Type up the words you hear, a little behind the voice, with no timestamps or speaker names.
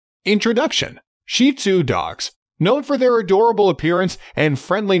Introduction: Shih Tzu dogs, known for their adorable appearance and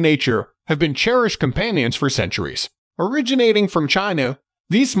friendly nature, have been cherished companions for centuries. Originating from China,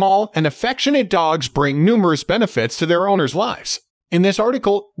 these small and affectionate dogs bring numerous benefits to their owners' lives. In this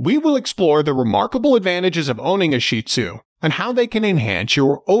article, we will explore the remarkable advantages of owning a Shih Tzu and how they can enhance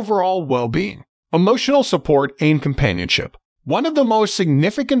your overall well-being. Emotional support and companionship. One of the most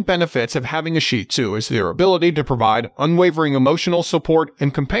significant benefits of having a Shih Tzu is their ability to provide unwavering emotional support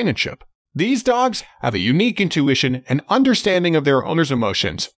and companionship. These dogs have a unique intuition and understanding of their owner's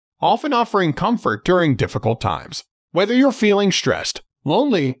emotions, often offering comfort during difficult times. Whether you're feeling stressed,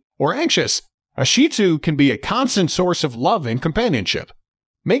 lonely, or anxious, a Shih Tzu can be a constant source of love and companionship,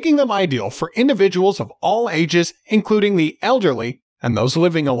 making them ideal for individuals of all ages, including the elderly and those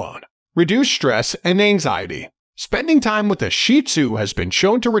living alone. Reduce stress and anxiety. Spending time with a Shih Tzu has been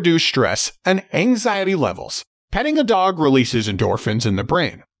shown to reduce stress and anxiety levels. Petting a dog releases endorphins in the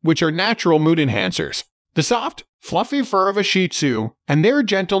brain, which are natural mood enhancers. The soft, fluffy fur of a Shih Tzu and their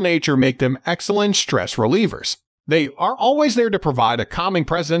gentle nature make them excellent stress relievers. They are always there to provide a calming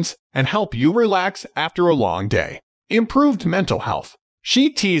presence and help you relax after a long day. Improved mental health.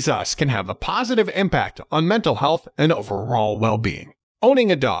 Shih Tzus can have a positive impact on mental health and overall well-being.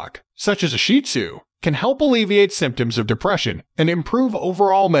 Owning a dog, such as a Shih Tzu, can help alleviate symptoms of depression and improve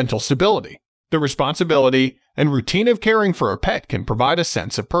overall mental stability. The responsibility and routine of caring for a pet can provide a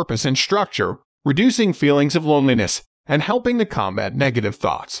sense of purpose and structure, reducing feelings of loneliness and helping to combat negative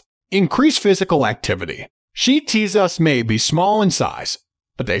thoughts. Increase physical activity. Shih Tzus may be small in size,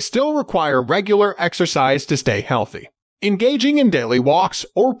 but they still require regular exercise to stay healthy. Engaging in daily walks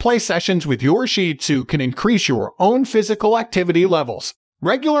or play sessions with your Shih Tzu can increase your own physical activity levels.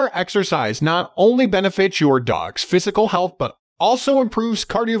 Regular exercise not only benefits your dog's physical health but also improves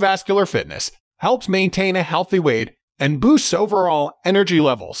cardiovascular fitness, helps maintain a healthy weight, and boosts overall energy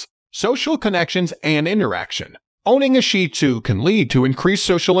levels. Social connections and interaction. Owning a Shih Tzu can lead to increased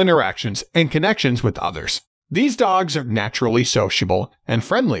social interactions and connections with others. These dogs are naturally sociable and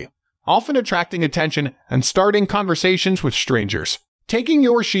friendly, often attracting attention and starting conversations with strangers. Taking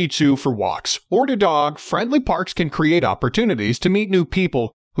your Shih Tzu for walks or to dog-friendly parks can create opportunities to meet new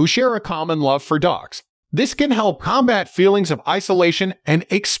people who share a common love for dogs. This can help combat feelings of isolation and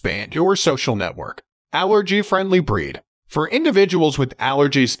expand your social network. Allergy-friendly breed. For individuals with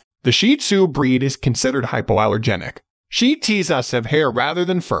allergies, the Shih Tzu breed is considered hypoallergenic. Shih Tzus have hair rather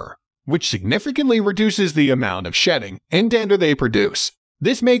than fur, which significantly reduces the amount of shedding and dander they produce.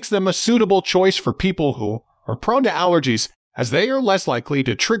 This makes them a suitable choice for people who are prone to allergies, as they are less likely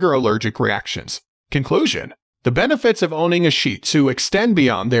to trigger allergic reactions. Conclusion: the benefits of owning a Shih Tzu extend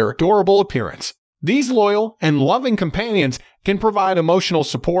beyond their adorable appearance. These loyal and loving companions can provide emotional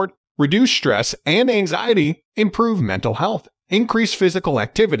support, reduce stress and anxiety, improve mental health, increase physical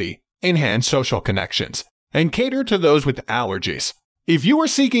activity, enhance social connections, and cater to those with allergies. If you are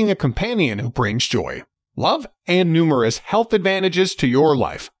seeking a companion who brings joy, love, and numerous health advantages to your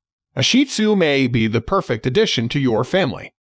life, a Shih Tzu may be the perfect addition to your family.